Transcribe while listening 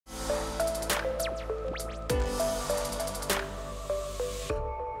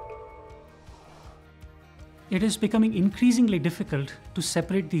It is becoming increasingly difficult to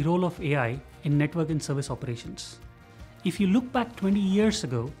separate the role of AI in network and service operations. If you look back 20 years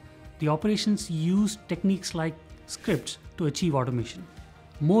ago, the operations used techniques like scripts to achieve automation.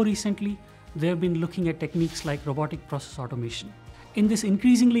 More recently, they have been looking at techniques like robotic process automation. In this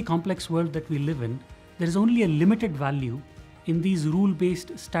increasingly complex world that we live in, there is only a limited value in these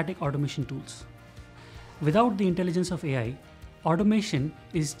rule-based static automation tools. Without the intelligence of AI, automation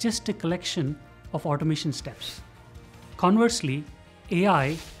is just a collection of automation steps. Conversely,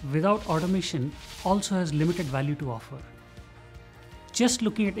 AI without automation also has limited value to offer. Just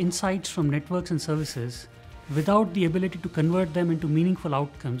looking at insights from networks and services without the ability to convert them into meaningful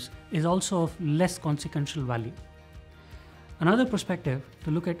outcomes is also of less consequential value. Another perspective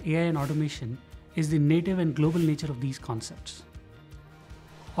to look at AI and automation is the native and global nature of these concepts.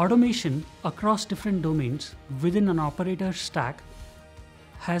 Automation across different domains within an operator's stack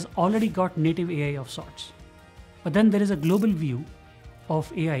has already got native AI of sorts. But then there is a global view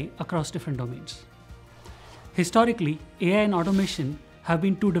of AI across different domains. Historically, AI and automation have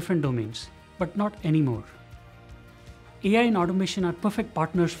been two different domains, but not anymore. AI and automation are perfect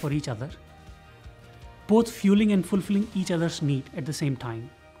partners for each other, both fueling and fulfilling each other's need at the same time,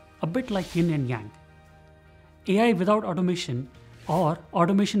 a bit like yin and yang. AI without automation or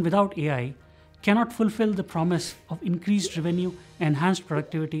automation without AI cannot fulfill the promise of increased revenue, enhanced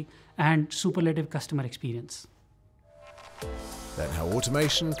productivity, and superlative customer experience. Learn how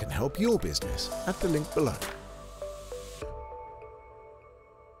automation can help your business at the link below.